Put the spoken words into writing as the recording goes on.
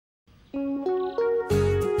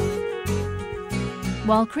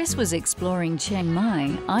While Chris was exploring Chiang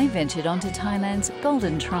Mai, I ventured onto Thailand's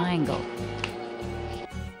Golden Triangle.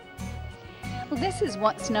 Well, this is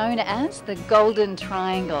what's known as the Golden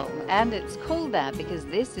Triangle, and it's called that because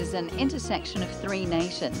this is an intersection of three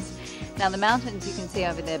nations. Now, the mountains you can see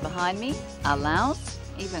over there behind me are Laos,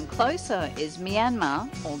 even closer is Myanmar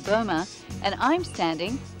or Burma, and I'm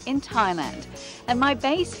standing in Thailand. And my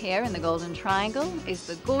base here in the Golden Triangle is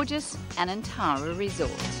the gorgeous Anantara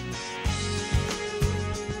Resort.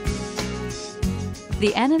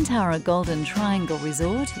 The Anantara Golden Triangle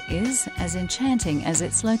Resort is as enchanting as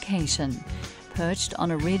its location. Perched on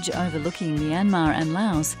a ridge overlooking Myanmar and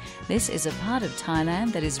Laos, this is a part of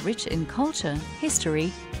Thailand that is rich in culture,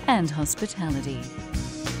 history and hospitality.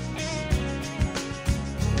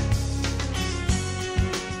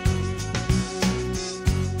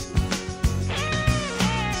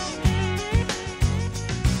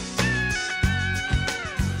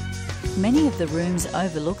 Many of the rooms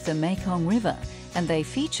overlook the Mekong River, and they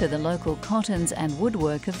feature the local cottons and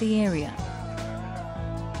woodwork of the area.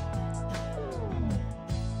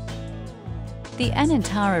 The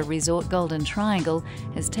Anantara Resort Golden Triangle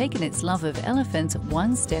has taken its love of elephants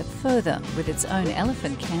one step further with its own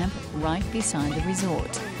elephant camp right beside the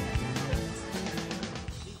resort.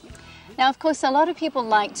 Now, of course, a lot of people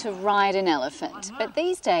like to ride an elephant, but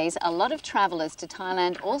these days a lot of travellers to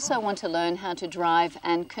Thailand also want to learn how to drive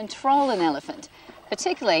and control an elephant,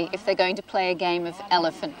 particularly if they're going to play a game of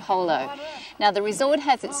elephant polo. Now, the resort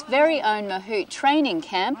has its very own Mahout training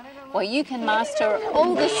camp where you can master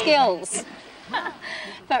all the skills.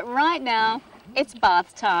 But right now, it's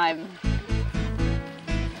bath time.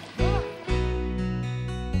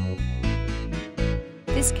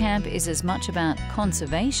 This camp is as much about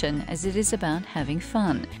conservation as it is about having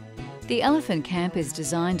fun. The elephant camp is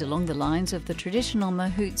designed along the lines of the traditional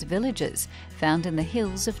Mahouts villages found in the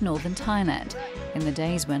hills of northern Thailand, in the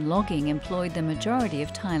days when logging employed the majority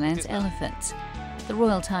of Thailand's elephants. The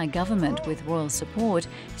Royal Thai government, with royal support,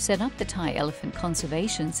 set up the Thai Elephant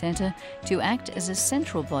Conservation Centre to act as a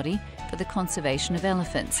central body for the conservation of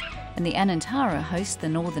elephants, and the Anantara hosts the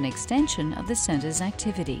northern extension of the centre's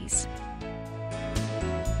activities.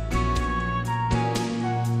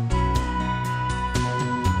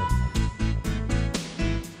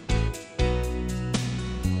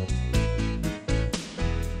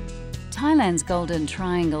 Thailand's Golden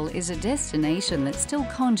Triangle is a destination that still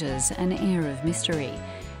conjures an air of mystery.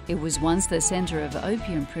 It was once the centre of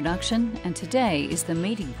opium production and today is the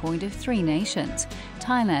meeting point of three nations,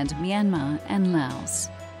 Thailand, Myanmar and Laos.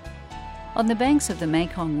 On the banks of the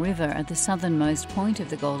Mekong River at the southernmost point of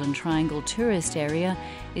the Golden Triangle tourist area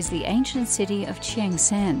is the ancient city of Chiang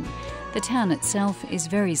Saen. The town itself is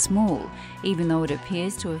very small, even though it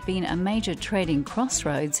appears to have been a major trading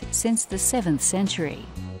crossroads since the 7th century.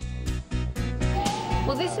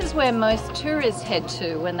 Well, this is where most tourists head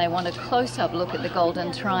to when they want a close-up look at the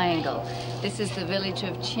Golden Triangle. This is the village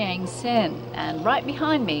of Chiang Saen, and right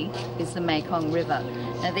behind me is the Mekong River.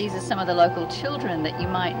 Now, these are some of the local children that you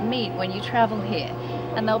might meet when you travel here,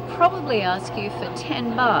 and they'll probably ask you for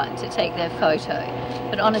 10 baht to take their photo.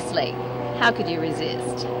 But honestly, how could you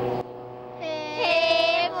resist?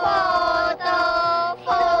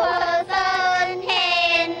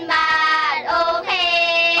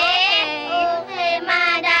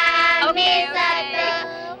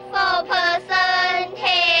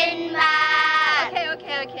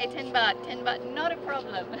 Okay, 10 baht, not a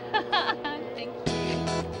problem. Thank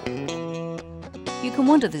you. You can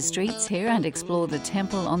wander the streets here and explore the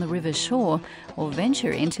temple on the river shore or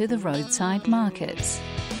venture into the roadside markets.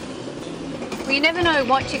 Well, you never know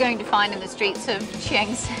what you're going to find in the streets of Chiang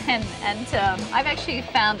Saen, and I've actually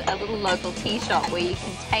found a little local tea shop where you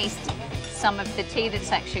can taste some of the tea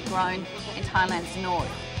that's actually grown in Thailand's north.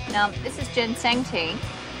 Now, this is ginseng tea.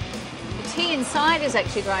 The tea inside is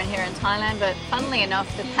actually grown here in Thailand, but funnily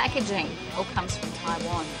enough, the packaging all comes from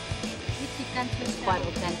Taiwan. It's quite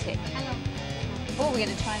authentic. Oh, we're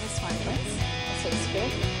going to try this one, please. This looks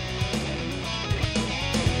good.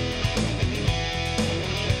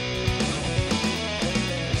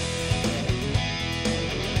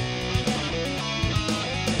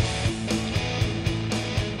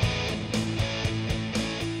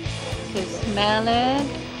 So smell it,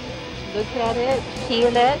 look at it,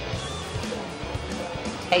 feel it.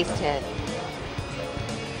 Taste it.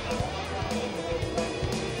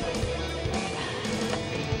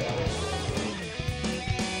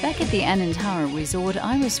 Back at the Anantara Resort,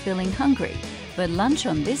 I was feeling hungry, but lunch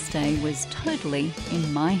on this day was totally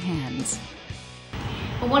in my hands.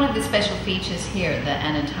 Well, one of the special features here at the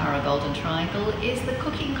Anantara Golden Triangle is the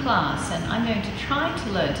cooking class, and I'm going to try to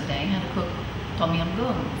learn today how to cook Tom Yum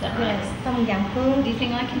Goong, is that right? Yes, Tom Yum Goong. Do you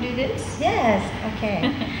think I can do this? Yes, okay.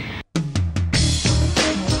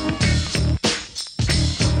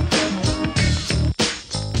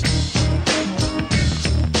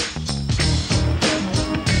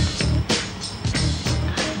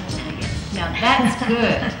 Now that's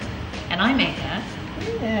good. And I make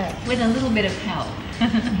that with a little bit of help.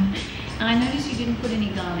 And I noticed you didn't put any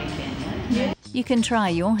garlic in, yeah? You can try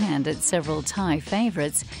your hand at several Thai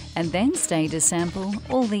favourites and then stay to sample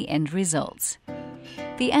all the end results.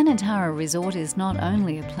 The Anantara Resort is not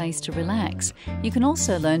only a place to relax, you can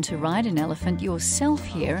also learn to ride an elephant yourself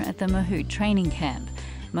here at the Mahout training camp,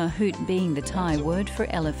 Mahout being the Thai word for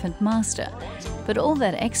elephant master. But all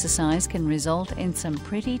that exercise can result in some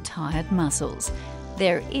pretty tired muscles.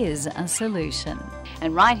 There is a solution.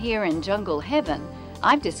 And right here in Jungle Heaven,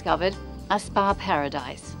 I've discovered a spa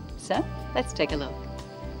paradise. So, let's take a look.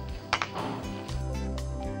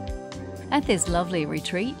 At this lovely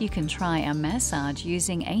retreat, you can try a massage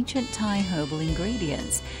using ancient Thai herbal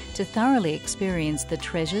ingredients to thoroughly experience the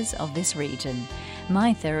treasures of this region.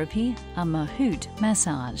 My therapy, a Mahout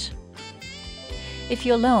massage. If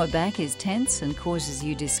your lower back is tense and causes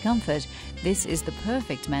you discomfort, this is the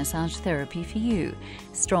perfect massage therapy for you.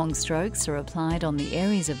 Strong strokes are applied on the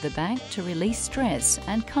areas of the back to release stress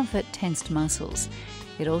and comfort tensed muscles.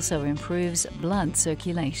 It also improves blood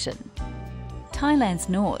circulation. Thailand's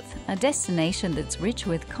north, a destination that's rich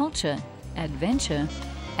with culture, adventure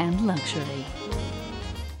and luxury.